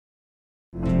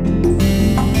Welcome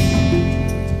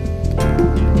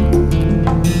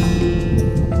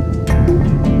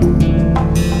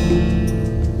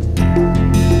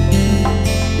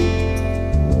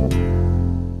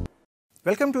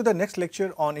to the next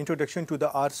lecture on Introduction to the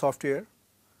R software.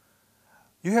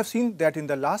 You have seen that in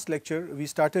the last lecture we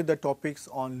started the topics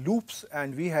on loops,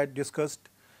 and we had discussed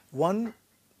one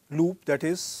loop, that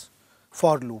is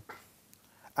for loop,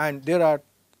 and there are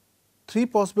three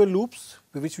possible loops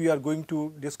which we are going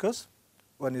to discuss.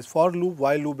 One is for loop,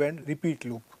 while loop and repeat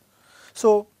loop.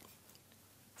 So,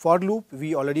 for loop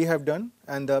we already have done,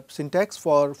 and the syntax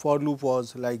for loop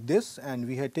was like this, and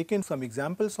we had taken some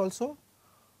examples also.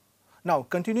 Now,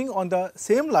 continuing on the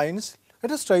same lines,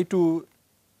 let us try to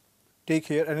take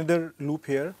here another loop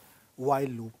here, while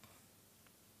loop.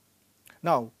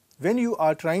 Now, when you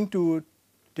are trying to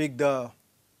take the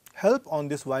help on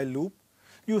this while loop,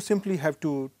 you simply have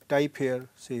to type here,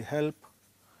 say help,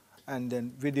 and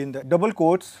then within the double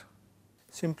quotes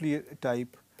simply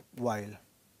type while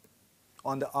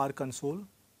on the R console,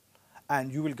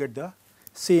 and you will get the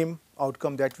same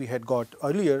outcome that we had got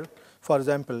earlier. For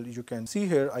example, you can see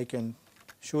here, I can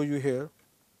show you here.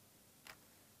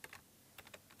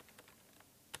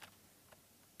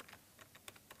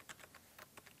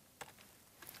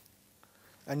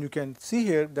 And you can see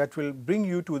here that will bring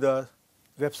you to the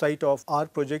website of our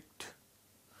project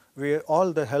where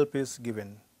all the help is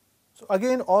given. So,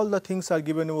 again all the things are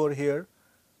given over here.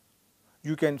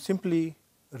 You can simply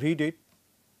read it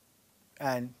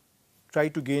and try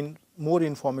to gain more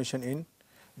information in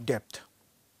depth.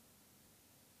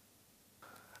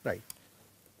 Right.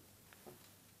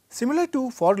 Similar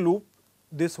to for loop,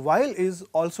 this while is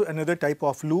also another type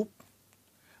of loop,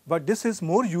 but this is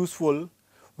more useful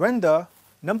when the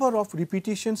number of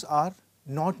repetitions are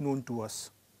not known to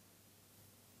us,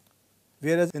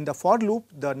 whereas in the for loop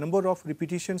the number of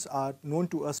repetitions are known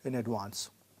to us in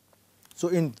advance. So,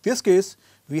 in this case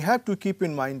we have to keep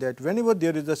in mind that whenever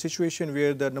there is a situation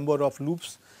where the number of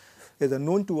loops is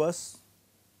known to us,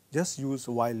 just use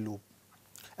while loop.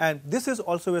 And this is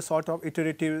also a sort of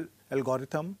iterative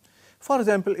algorithm. For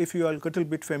example, if you are a little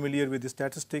bit familiar with the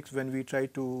statistics, when we try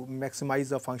to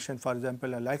maximize a function, for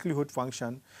example a likelihood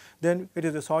function, then it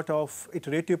is a sort of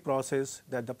iterative process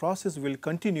that the process will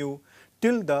continue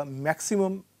till the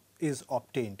maximum is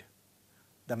obtained.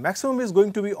 The maximum is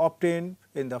going to be obtained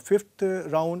in the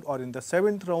 5th round or in the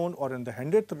 7th round or in the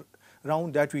 100th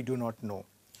round, that we do not know.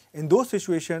 In those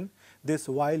situations, this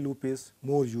while loop is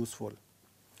more useful.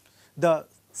 The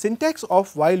syntax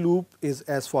of while loop is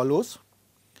as follows.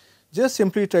 Just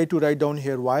simply try to write down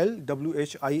here while,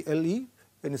 WHILE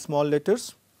in small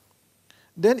letters.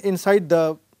 Then inside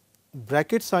the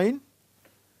bracket sign,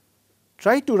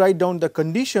 try to write down the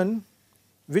condition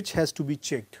which has to be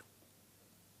checked.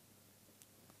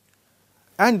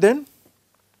 And then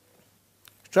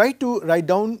try to write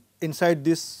down inside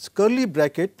this curly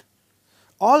bracket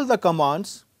all the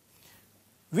commands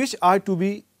which are to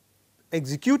be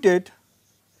executed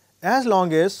as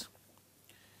long as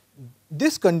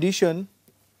this condition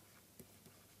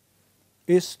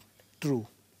is true.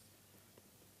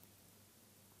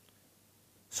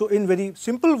 So, in very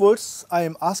simple words, I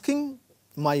am asking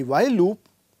my while loop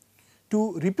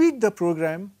to repeat the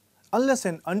program unless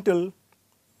and until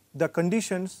the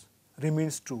conditions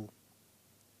remains true.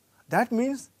 That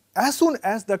means as soon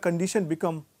as the condition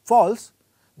become false,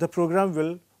 the program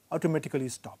will automatically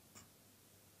stop.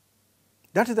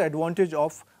 That is the advantage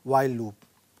of while loop.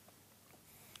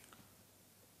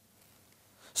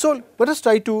 So, let us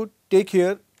try to take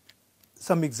here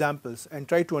some examples and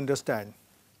try to understand.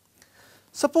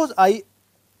 Suppose I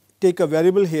take a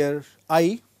variable here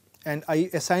I and I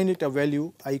assign it a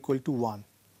value I equal to 1,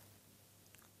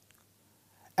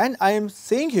 and I am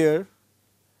saying here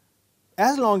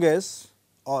as long as,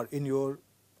 or in your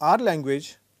R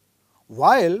language,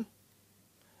 while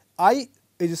I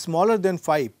is smaller than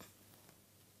 5,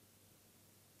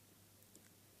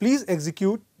 please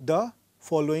execute the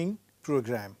following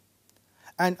program,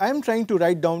 and I am trying to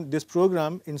write down this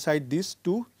program inside these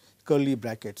two curly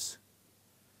brackets.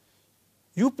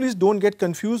 You please do not get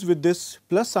confused with this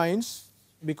plus signs,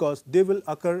 because they will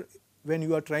occur when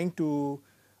you are trying to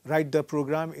write the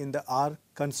program in the R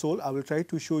console. I will try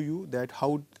to show you that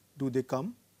how do they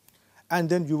come, and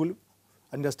then you will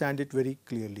understand it very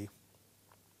clearly.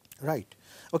 Right.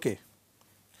 Okay.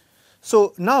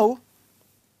 So, now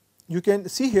you can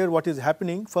see here what is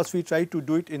happening. First we try to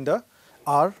do it in the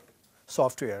R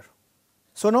software.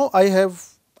 So, now I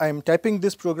am typing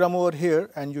this program over here,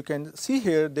 and you can see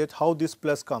here that how this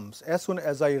plus comes. As soon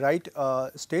as I write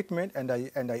a statement and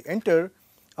I enter,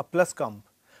 a plus comes.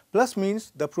 Plus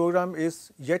means the program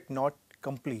is yet not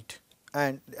complete,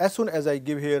 and as soon as I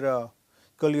give here a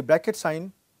curly bracket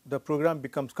sign, the program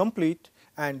becomes complete,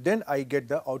 and then I get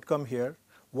the outcome here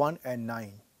 1 and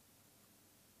 9.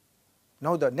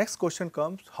 Now the next question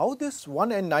comes, how this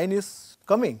 1 and 9 is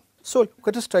coming? So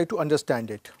let us try to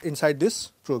understand it inside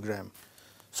this program.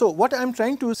 So what I am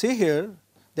trying to say here,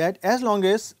 that as long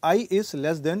as I is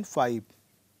less than 5,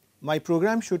 my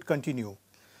program should continue.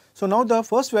 So now the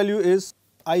first value is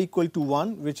I equal to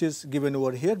 1, which is given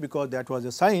over here because that was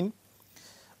a sign.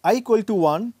 I equal to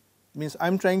 1 means I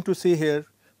am trying to say here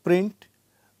print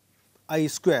I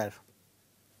square,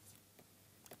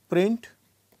 print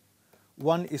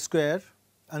 1 square,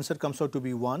 answer comes out to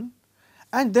be 1,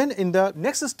 and then in the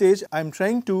next stage I am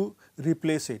trying to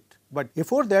replace it. But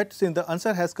before that, since the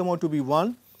answer has come out to be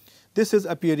 1, this is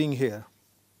appearing here.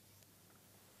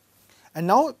 And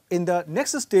now in the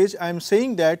next stage I am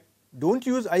saying that don't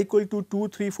use I equal to 2,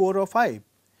 3, 4 or 5,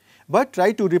 but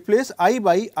try to replace I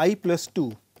by I plus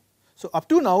 2. So up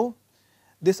to now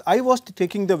this I was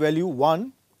taking the value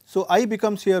 1, so I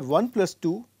becomes here 1 plus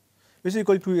 2, which is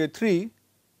equal to a 3,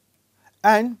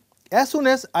 and as soon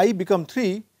as I become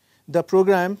 3, the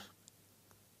program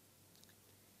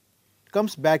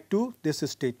comes back to this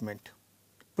statement,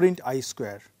 print I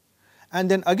square, and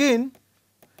then again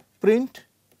print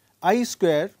I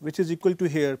square, which is equal to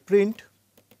here print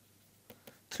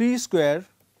 3 square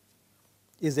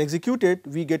is executed,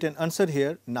 we get an answer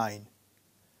here 9,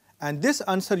 and this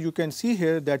answer you can see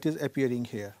here that is appearing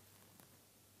here,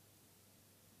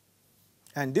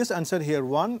 and this answer here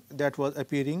 1 that was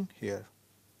appearing here.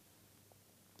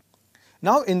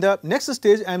 Now in the next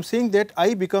stage I am saying that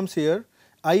I becomes here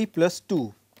I plus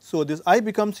 2. So this I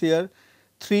becomes here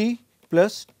 3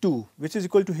 plus 2, which is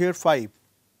equal to here 5.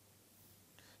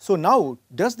 So now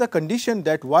does the condition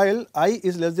that while I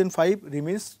is less than 5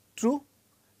 remains true?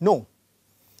 No.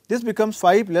 This becomes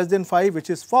 5 less than 5, which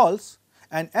is false,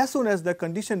 and as soon as the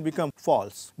condition becomes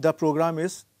false, the program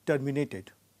is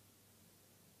terminated.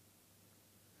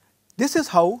 This is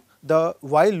how the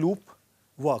while loop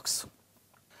works.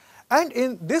 And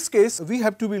in this case we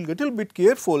have to be a little bit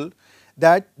careful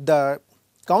that the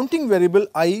counting variable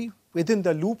I within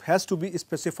the loop has to be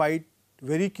specified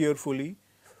very carefully,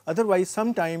 otherwise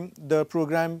sometime the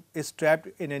program is trapped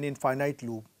in an infinite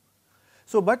loop.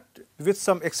 So but with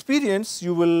some experience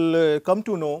you will come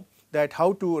to know that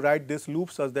how to write this loop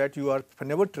such that you are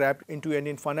never trapped into an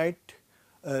infinite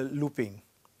looping.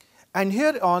 And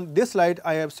here on this slide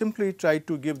I have simply tried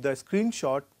to give the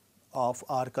screenshot of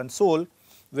our console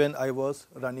when I was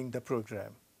running the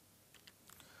program.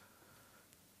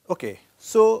 Okay,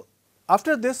 so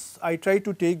after this I try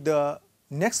to take the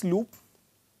next loop,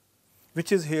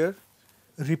 which is here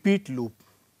repeat loop.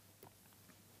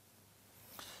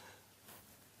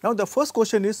 Now the first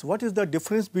question is, what is the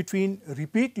difference between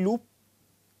repeat loop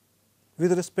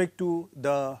with respect to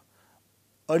the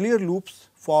earlier loops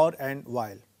for and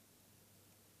while?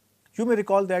 You may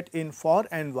recall that in for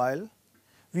and while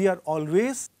we are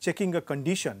always checking a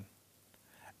condition,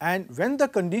 and when the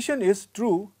condition is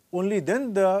true, only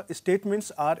then the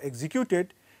statements are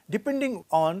executed depending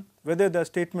on whether the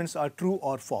statements are true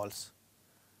or false.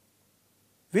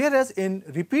 Whereas in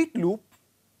repeat loop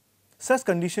such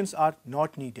conditions are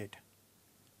not needed,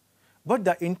 but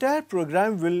the entire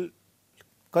program will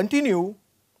continue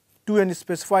to a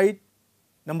specified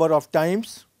number of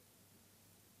times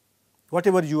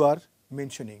whatever you are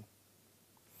mentioning.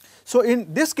 So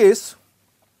in this case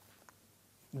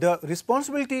the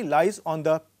responsibility lies on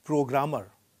the programmer,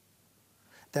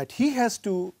 that he has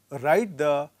to write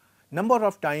the number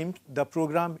of times the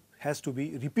program has to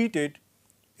be repeated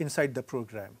inside the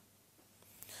program,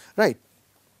 right.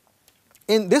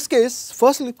 In this case,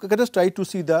 first let us try to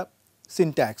see the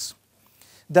syntax.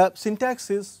 The syntax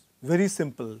is very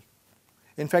simple.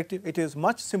 In fact, it is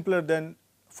much simpler than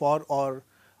for or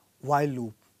while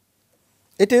loop.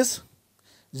 It is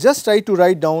just try to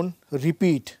write down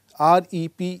repeat,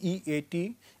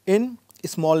 R-E-P-E-A-T in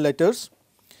small letters,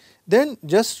 then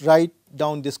just write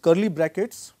down this curly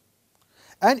brackets,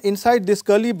 and inside this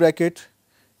curly bracket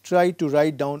try to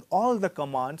write down all the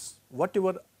commands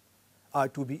whatever are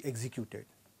to be executed.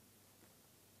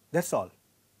 That is all.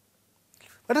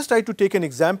 Let us try to take an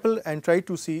example and try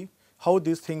to see how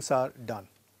these things are done.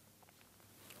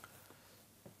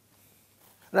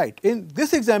 Right. In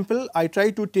this example, I try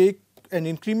to take an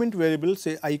increment variable,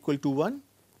 say I equal to 1,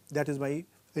 that is my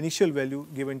initial value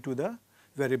given to the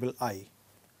variable I.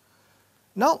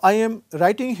 Now I am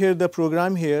writing here the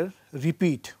program here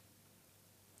repeat,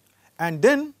 and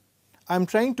then I am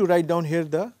trying to write down here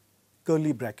the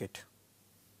curly bracket,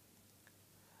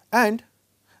 and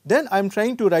then I am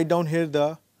trying to write down here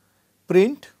the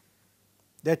print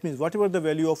That means whatever the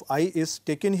value of I is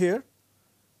taken here,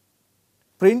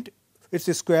 print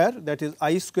its square, that is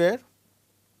I square.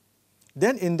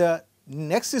 Then in the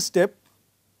next step,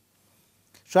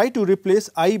 try to replace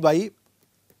I by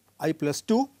I plus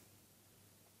 2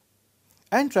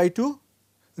 and try to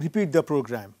repeat the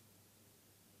program.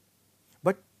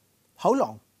 But how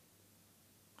long?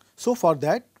 So for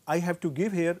that I have to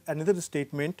give here another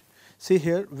statement, say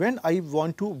here when I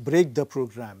want to break the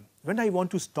program, when I want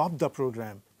to stop the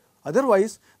program,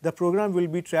 otherwise the program will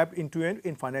be trapped into an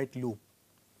infinite loop.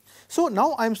 So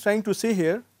now I am trying to say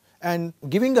here and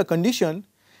giving a condition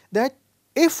that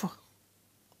if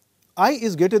I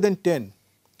is greater than 10,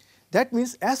 that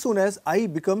means as soon as I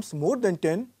becomes more than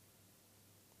 10,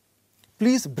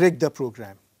 please break the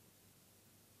program.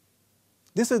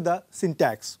 This is the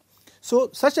syntax. So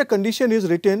such a condition is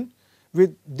written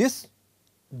with this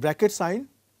bracket sign,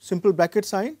 simple bracket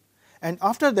sign, and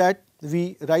after that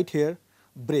we write here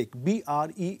break,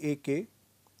 B-R-E-A-K,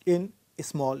 in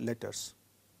small letters.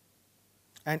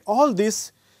 And all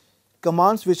these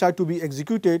commands which are to be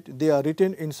executed, they are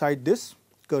written inside this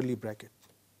curly bracket.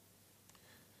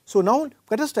 So now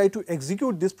let us try to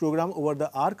execute this program over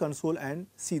the R console and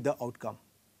see the outcome.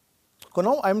 So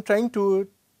now I am trying to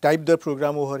type the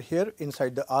program over here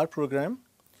inside the R program,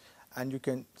 and you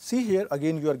can see here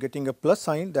again you are getting a plus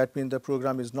sign, that means the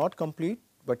program is not complete.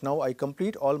 But now I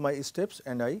complete all my steps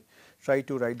and I try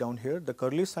to write down here the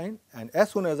curly sign, and as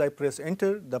soon as I press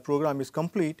enter, the program is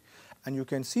complete, and you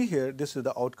can see here this is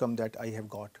the outcome that I have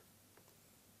got.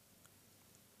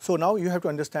 So now you have to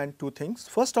understand two things.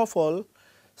 First of all,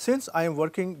 since I am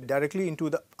working directly into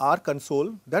the R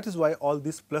console, that is why all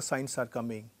these plus signs are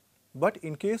coming. But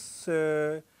in case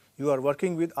you are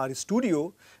working with R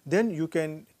Studio, then you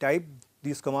can type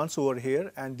these commands over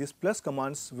here and these plus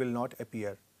commands will not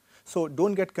appear. So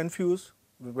don't get confused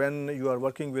when you are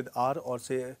working with R or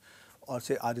say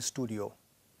R Studio,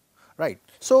 right.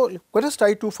 So let us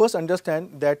try to first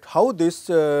understand that how this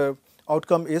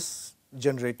outcome is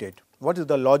generated, what is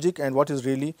the logic and what is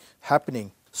really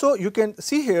happening. So you can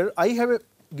see here I have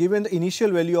given the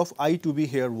initial value of I to be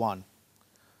here 1.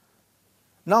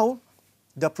 Now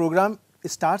the program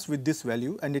starts with this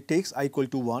value and it takes I equal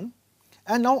to 1,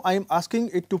 and now I am asking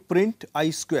it to print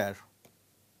I square.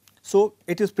 So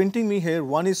it is printing me here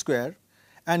 1 square,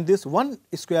 and this 1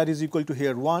 square is equal to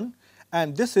here 1,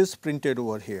 and this is printed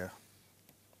over here.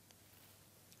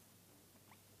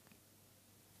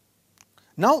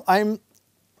 Now I am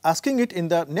asking it in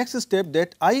the next step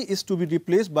that I is to be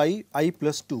replaced by I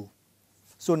plus 2.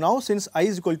 So now since I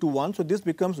is equal to 1, so this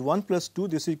becomes 1 plus 2,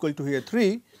 this is equal to here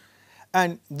 3,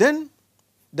 and then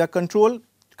the control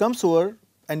comes over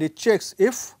and it checks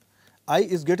if I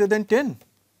is greater than 10.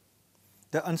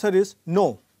 The answer is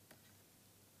no.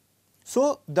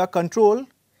 So the control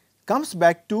comes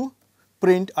back to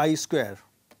print I square,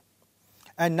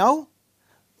 and now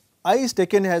I is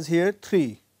taken as here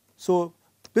 3. So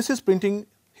this is printing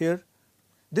here,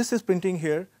 this is printing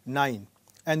here 9,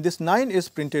 and this 9 is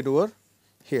printed over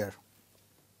here,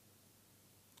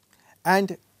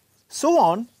 and so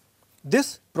on.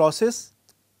 This process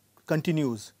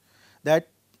continues, that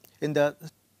in the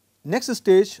next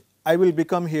stage I will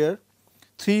become here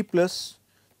 3 plus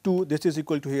 2, this is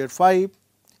equal to here 5,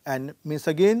 and means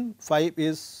again 5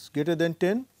 is greater than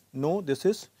 10, no, this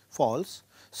is false.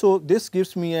 So this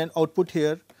gives me an output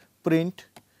here print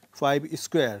 5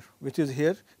 square, which is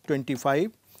here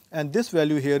 25, and this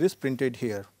value here is printed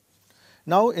here.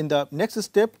 Now in the next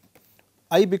step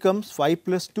I becomes 5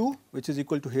 plus 2, which is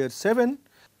equal to here 7,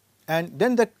 and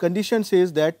then the condition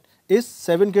says that is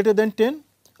 7 greater than 10,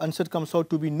 answer comes out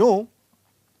to be no,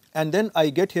 and then I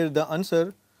get here the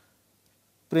answer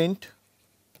print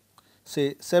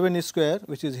say 7 square,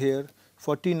 which is here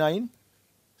 49,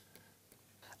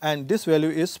 and this value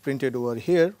is printed over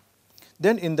here.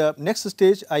 Then in the next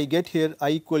stage I get here I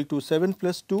equal to 7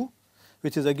 plus 2,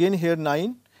 which is again here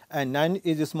 9, and 9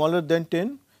 is smaller than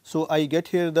 10. So I get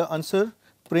here the answer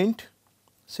print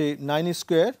say 9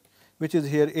 square, which is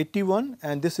here 81,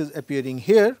 and this is appearing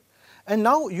here. And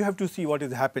now you have to see what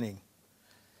is happening.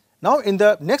 Now in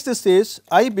the next stage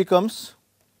I becomes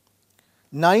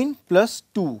 9 plus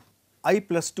 2, I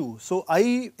plus 2. So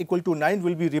I equal to 9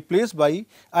 will be replaced by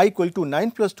I equal to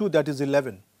 9 plus 2, that is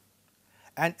 11.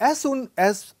 And as soon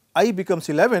as I becomes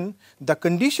 11, the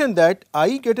condition that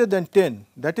I greater than 10,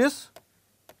 that is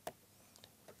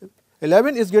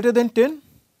 11 is greater than 10,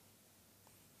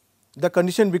 the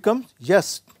condition becomes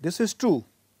yes, this is true.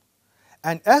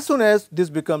 And as soon as this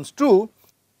becomes true,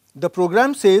 the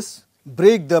program says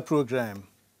break the program,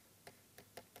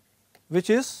 which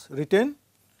is written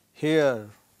here.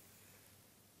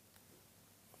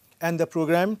 and the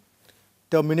program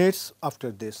terminates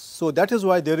after this. So, that is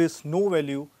why there is no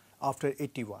value after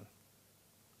 81.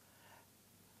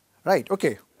 Right,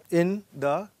 okay. In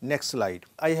the next slide,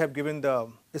 I have given the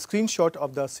screenshot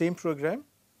of the same program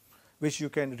which you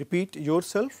can repeat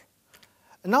yourself.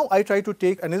 Now, I try to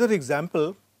take another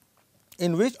example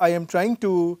in which I am trying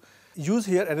to use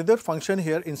here another function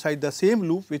here inside the same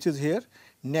loop, which is here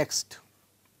next,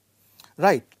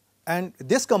 right. And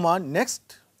this command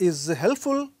next is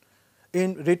helpful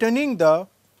in returning the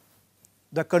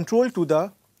control to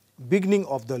the beginning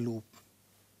of the loop,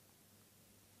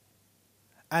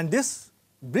 and this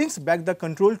brings back the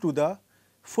control to the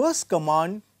first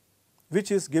command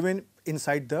which is given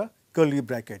inside the curly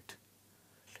bracket.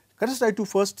 Let us try to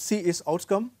first see its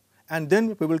outcome, and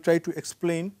then we will try to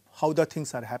explain how the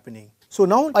things are happening. So,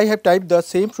 now I have typed the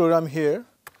same program here,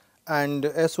 and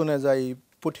as soon as I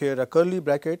put here a curly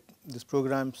bracket, this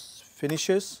program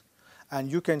finishes,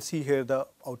 and you can see here the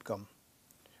outcome.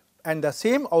 And the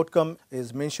same outcome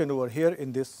is mentioned over here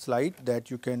in this slide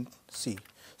that you can see.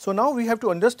 So, now we have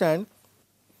to understand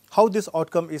how this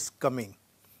outcome is coming.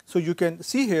 So, you can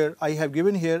see here I have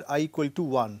given here I equal to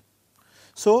 1.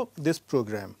 So, this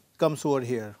program comes over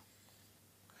here,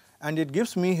 and it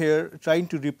gives me here trying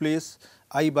to replace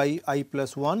I by I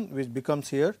plus 1, which becomes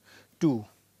here 2.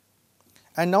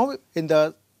 And now, in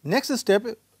the next step,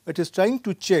 it is trying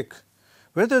to check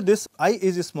whether this I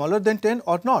is smaller than 10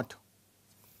 or not.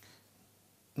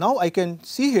 Now, I can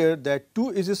see here that 2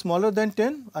 is smaller than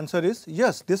 10, answer is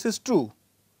yes, this is true.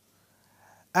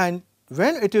 And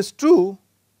when it is true,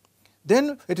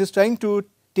 then it is trying to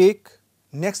take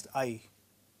next I,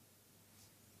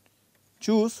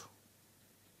 choose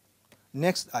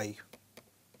next I,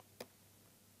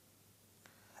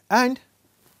 and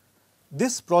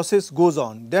this process goes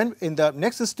on. Then in the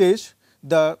next stage,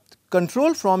 the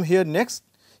control from here next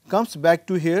comes back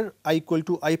to here I equal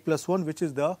to I plus 1, which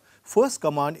is the first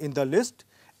command in the list,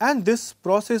 and this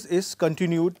process is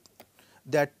continued,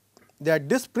 that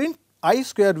this print I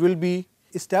square will be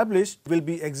established, will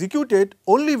be executed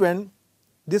only when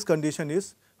this condition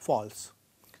is false.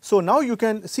 So, now you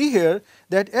can see here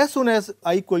that as soon as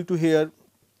I equal to here,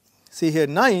 say here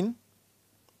 9,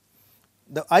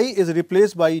 the I is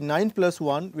replaced by 9 plus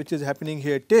 1, which is happening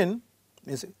here 10.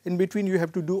 In between you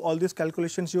have to do all these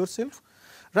calculations yourself,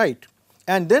 right.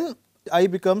 And then I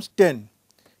becomes 10.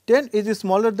 10 is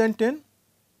smaller than 10?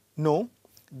 No.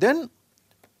 Then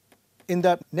in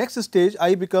the next stage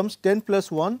I becomes 10 plus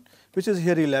 1, which is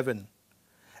here 11.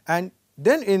 And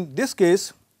then in this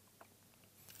case,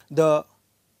 the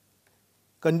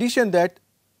condition that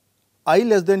I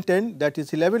less than 10, that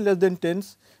is 11 less than 10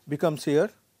 becomes here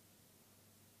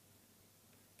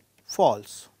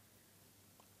false.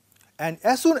 And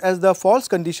as soon as the false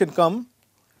condition comes,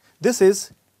 this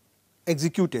is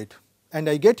executed, and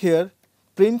I get here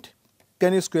print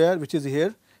 10 square, which is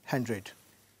here 100.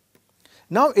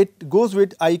 Now, it goes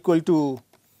with I equal to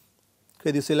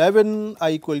this 11,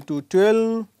 I equal to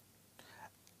 12,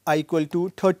 I equal to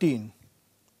 13.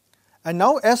 And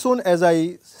now, as soon as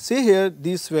I say here,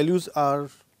 these values are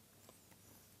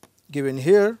given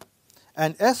here,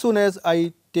 and as soon as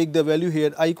I take the value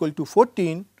here I equal to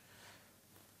 14,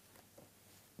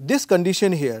 this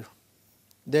condition here,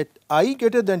 that I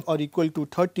greater than or equal to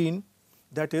 13,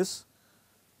 that is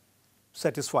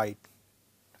satisfied,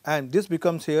 and this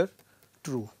becomes here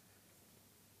true.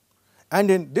 And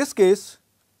in this case,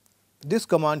 this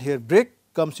command here break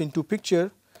comes into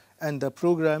picture, and the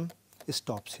program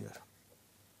stops here.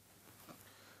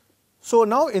 So,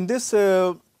 now in this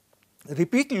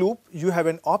repeat loop, you have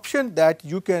an option that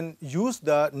you can use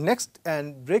the next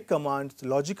and break commands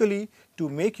logically to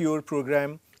make your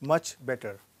program much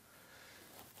better.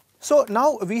 So,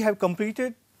 now we have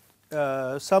completed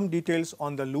some details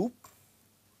on the loop,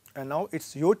 and now it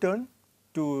is your turn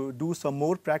to do some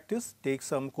more practice, take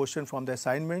some question from the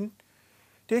assignment,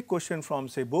 take question from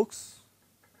say books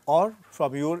or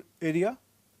from your area,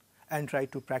 and try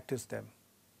to practice them.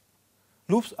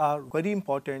 Loops are very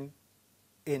important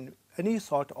in any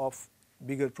sort of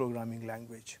bigger programming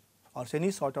language or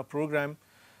any sort of program.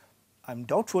 I am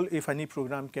doubtful if any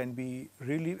program can be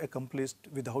really accomplished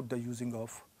without the using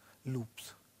of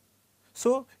loops.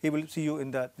 So, we will see you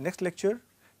in the next lecture.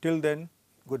 Till then,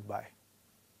 goodbye.